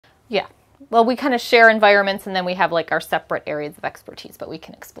Yeah. Well, we kind of share environments, and then we have like our separate areas of expertise, but we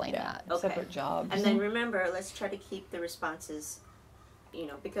can explain that. Okay. Separate jobs. And then remember, let's try to keep the responses, you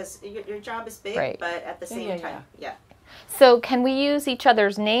know, because your job is big, Right. but at the same time, yeah. So can we use each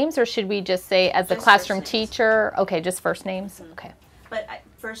other's names, or should we just say as the Just classroom first names. teacher? Okay, just first names? Okay. But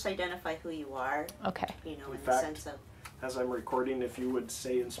first identify who you are, Okay. you know, In in the fact, sense of, As I'm recording, if you would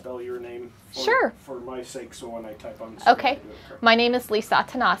say and spell your name Sure. for my sake, so when I type on the screen, Okay. I do it correctly. My name is Lisa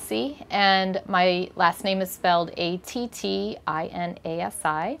Atanasi, and my last name is spelled Attinasi.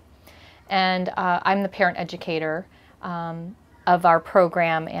 And I'm the parent educator of our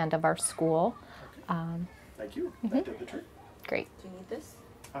program and of our school. Thank you. That did the trick. Great. do you need this?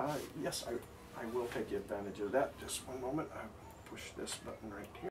 Yes, I will take advantage of that. Just one moment. I push this button right here.